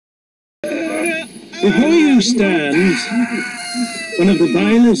Before you stands one of the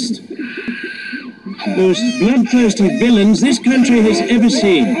vilest, most bloodthirsty villains this country has ever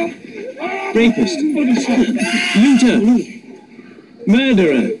seen. Rapist, looter,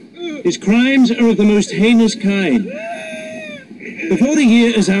 murderer. His crimes are of the most heinous kind. Before the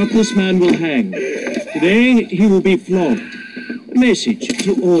year is out, this man will hang. Today, he will be flogged. A message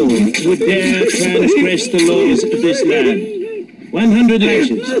to all who dare transgress the laws of this land. 100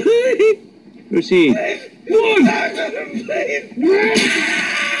 lashes. Proceed. 1,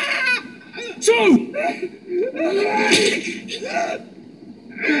 2,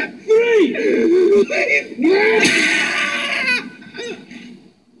 3.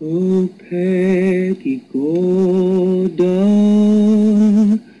 Oh, Peggy Gordon,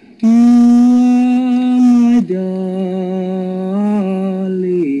 you are my darling.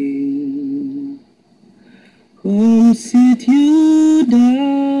 Come sit you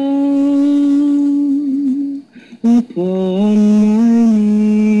down upon my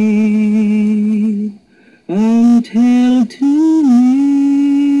knee and tell to me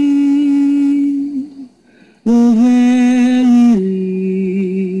the very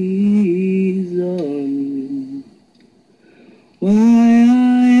reason why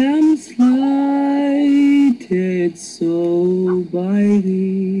I am slighted so by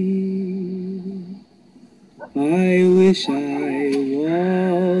thee. I wish I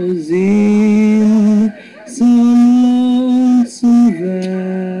was in some lonesome valley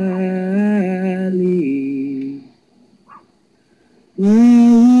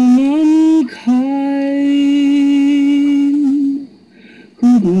where womankind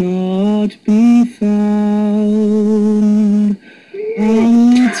could not be found. A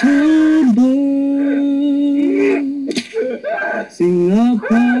little bird sing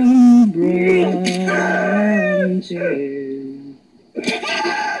upon branches,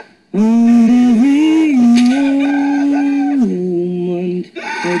 and every moment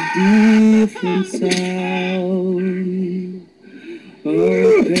a different sound.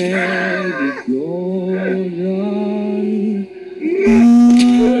 Oh, Peggy Gordon,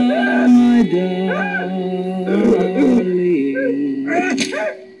 you are my darling.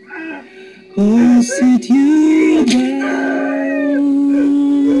 Come sit you down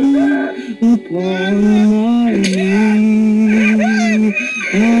upon my knee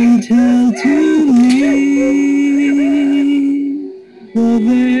and tell to me the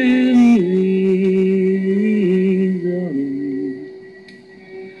very reason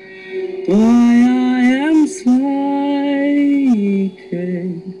why I am slighted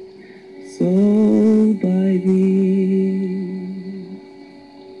so by thee.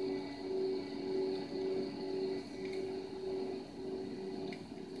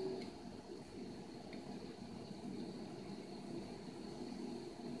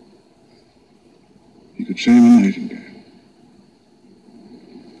 You could shame a nightingale.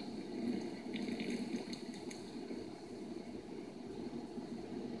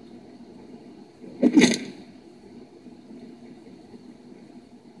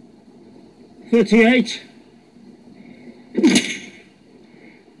 $38,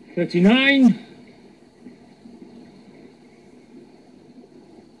 $39.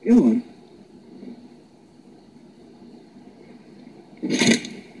 Go on.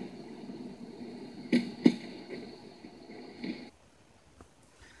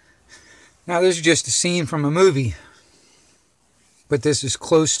 Now, this is just a scene from a movie, but this is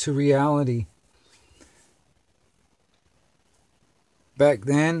close to reality. Back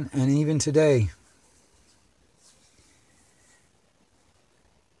then and even today.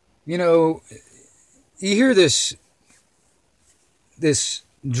 You know, you hear this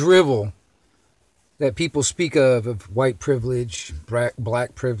drivel that people speak of white privilege,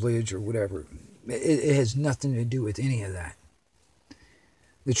 black privilege, or whatever. It has nothing to do with any of that.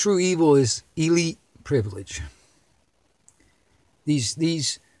 The true evil is elite privilege. These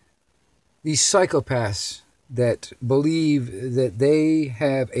psychopaths that believe that they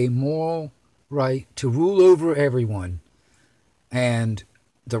have a moral right to rule over everyone, and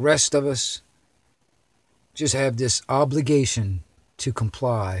the rest of us just have this obligation to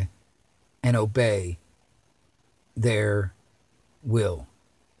comply and obey their will.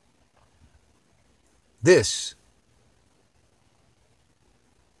 This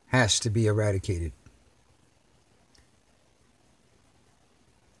has to be eradicated.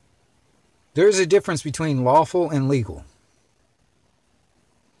 There is a difference between lawful and legal.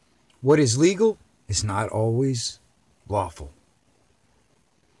 What is legal is not always lawful.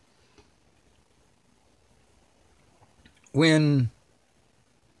 When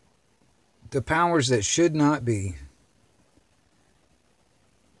the powers that should not be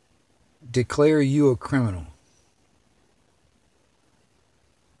declare you a criminal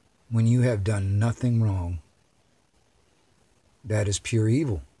when you have done nothing wrong. That is pure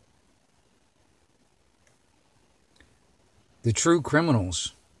evil. The true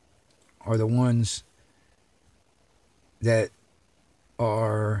criminals are the ones that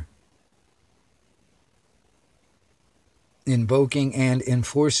are invoking and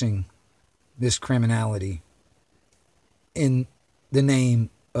enforcing this criminality in the name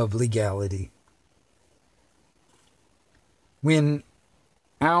of legality. When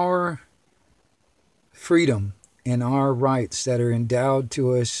our freedom and our rights that are endowed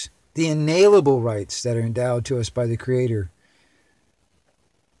to us, the inalienable rights that are endowed to us by the Creator,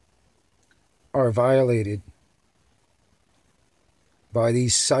 are violated by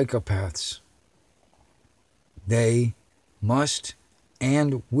these psychopaths, they must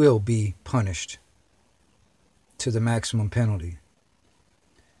and will be punished to the maximum penalty.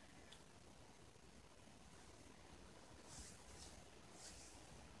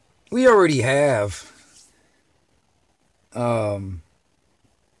 We already have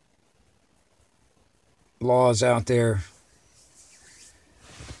laws out there.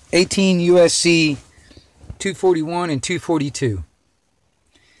 18 USC 241 and 242.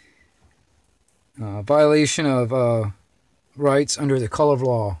 Violation of rights under the color of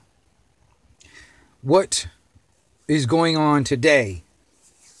law. What is going on today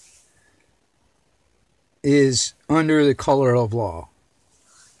is under the color of law.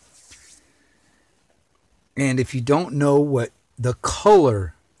 And if you don't know what the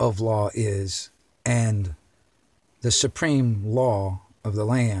color of law is and the supreme law of the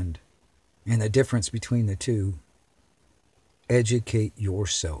land and the difference between the two, educate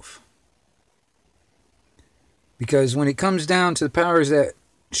yourself. Because when it comes down to the powers that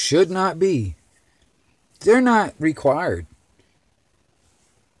should not be, they're not required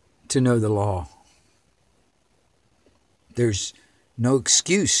to know the law. There's no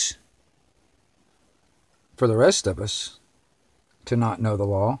excuse for the rest of us to not know the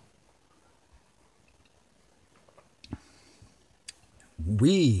law.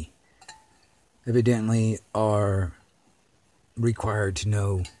 We evidently are required to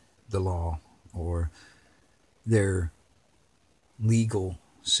know the law or their legal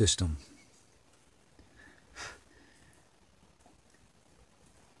system.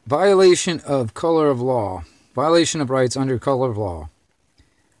 Violation of color of law. Violation of rights under color of law.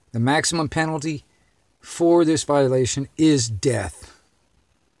 The maximum penalty for this violation is death.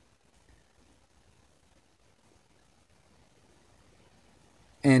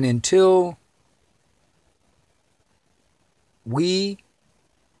 And until we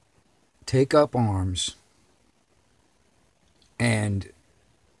take up arms and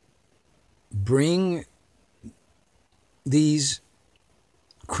bring these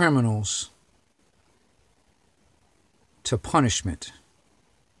criminals to punishment,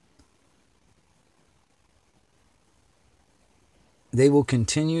 they will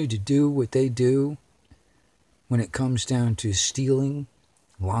continue to do what they do when it comes down to stealing,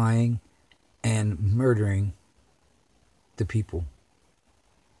 lying, and murdering the people.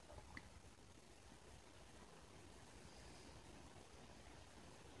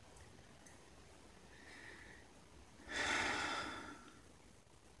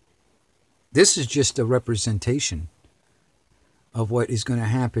 This is just a representation of what is going to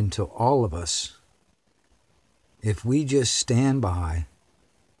happen to all of us if we just stand by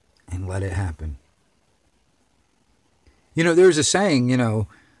and let it happen. You know, there's a saying,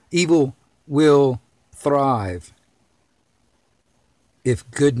 evil will thrive if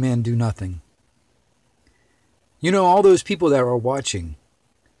good men do nothing. All those people that are watching,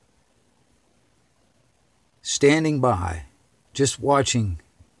 standing by, just watching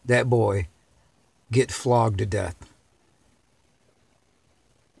that boy get flogged to death,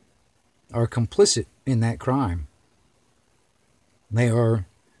 are complicit in that crime. They are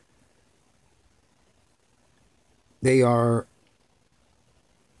they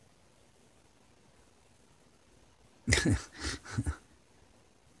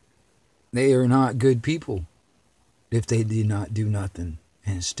are not good people if they did not do nothing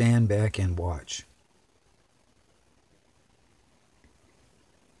and stand back and watch.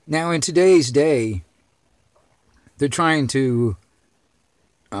 Now, in today's day, they're trying to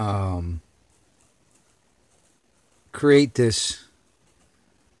create this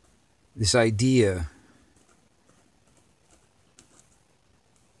idea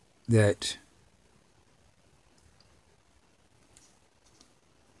that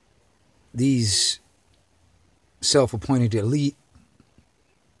these self-appointed elite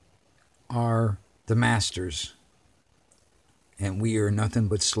are the masters and we are nothing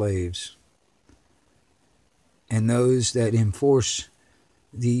but slaves. And those that enforce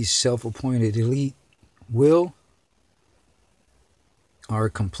these self-appointed elite will are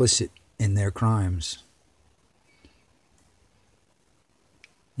complicit in their crimes.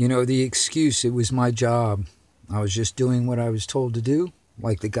 You know, the excuse, it was my job. I was just doing what I was told to do,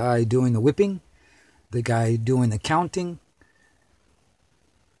 like the guy doing the whipping, the guy doing the counting.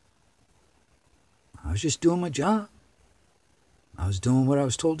 I was just doing my job. I was doing what I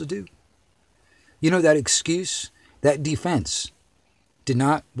was told to do. You know, that excuse, that defense did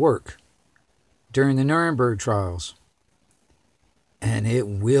not work during the Nuremberg trials. And it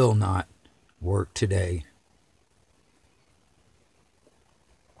will not work today.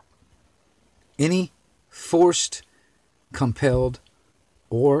 Any forced, compelled,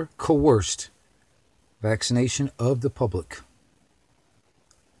 or coerced vaccination of the public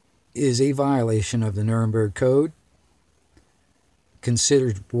is a violation of the Nuremberg Code,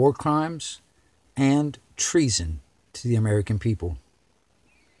 considered war crimes, and treason to the American people.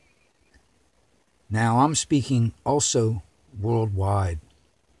 Now, I'm speaking also worldwide.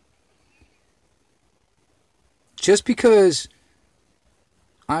 Just because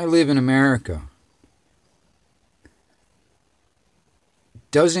I live in America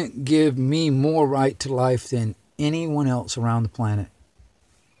doesn't give me more right to life than anyone else around the planet.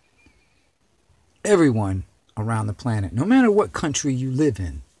 Everyone around the planet, no matter what country you live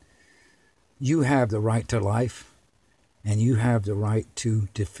in, you have the right to life, and you have the right to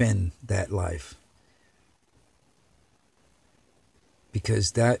defend that life.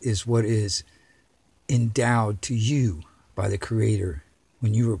 Because that is what is endowed to you by the Creator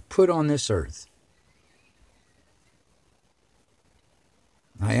when you were put on this earth.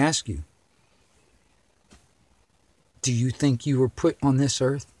 I ask you, do you think you were put on this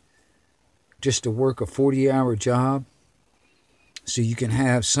earth just to work a 40-hour job so you can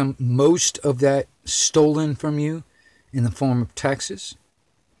have most of that stolen from you in the form of taxes?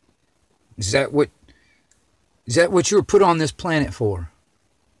 Is that what you were put on this planet for?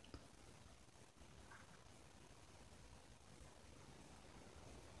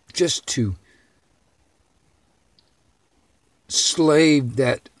 Just to slave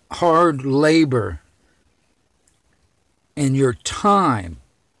that hard labor and your time,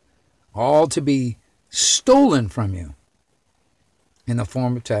 all to be stolen from you in the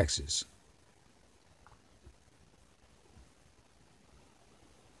form of taxes.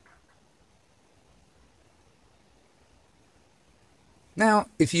 Now,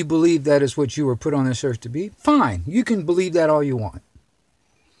 if you believe that is what you were put on this earth to be, fine. You can believe that all you want.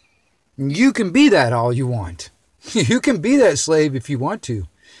 You can be that all you want. You can be that slave if you want to.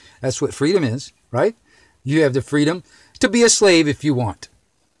 That's what freedom is, right? You have the freedom to be a slave if you want.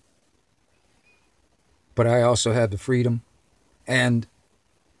 But I also have the freedom and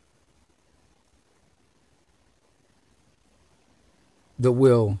the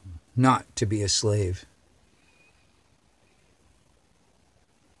will not to be a slave.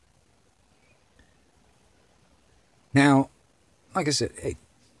 Now, like I said, hey,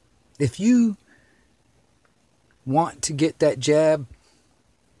 if you want to get that jab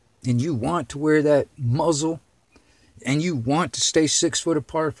and you want to wear that muzzle and you want to stay 6 foot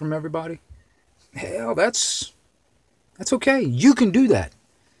apart from everybody, hell, that's okay. You can do that.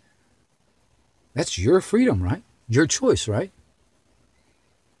 That's your freedom, right? Your choice, right?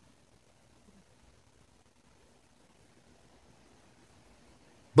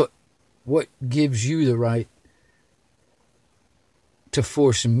 But what gives you the right to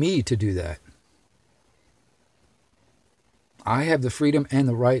force me to do that? I have the freedom and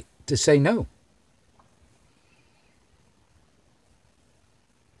the right to say no.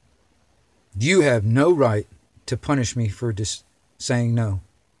 You have no right to punish me for just saying no.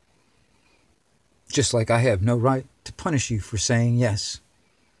 Just like I have no right to punish you for saying yes.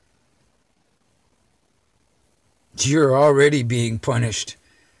 You're already being punished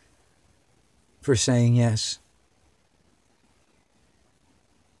for saying yes.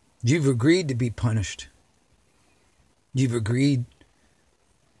 You've agreed to be punished. You've agreed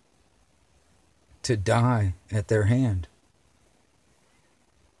to die at their hand.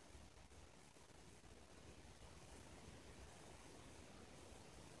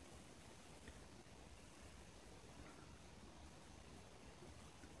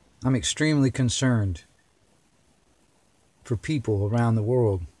 I'm extremely concerned for people around the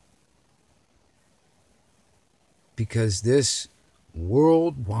world because this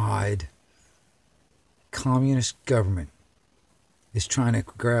worldwide communist government is trying to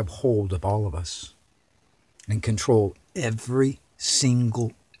grab hold of all of us and control every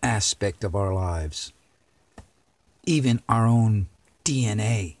single aspect of our lives, even our own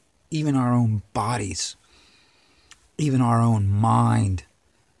DNA, even our own bodies. even our own mind.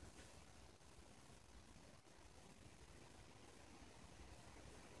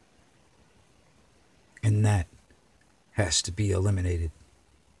 And that has to be eliminated.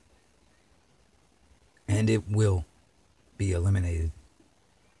 And it will be eliminated.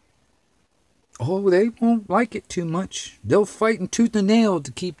 Oh, they won't like it too much. They'll fight in tooth and nail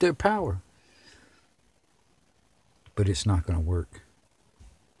to keep their power. But it's not going to work.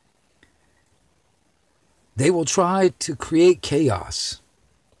 They will try to create chaos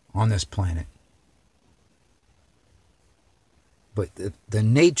on this planet. But the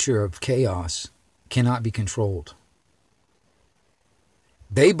nature of chaos cannot be controlled.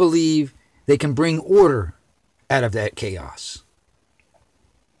 They believe they can bring order out of that chaos.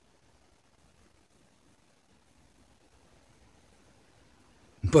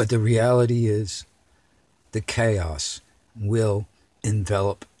 But the reality is, the chaos will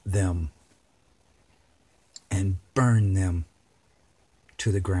envelop them and burn them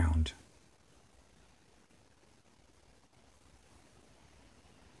to the ground.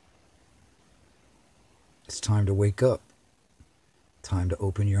 It's time to wake up. Time to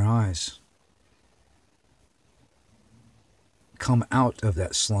open your eyes. Come out of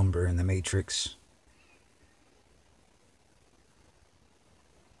that slumber in the matrix.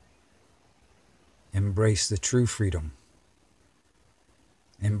 Embrace the true freedom.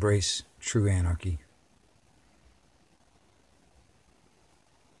 Embrace true anarchy.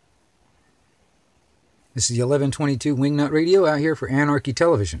 This is the 1122 Wingnut Radio out here for Anarchy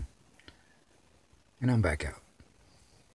Television. And I'm back out.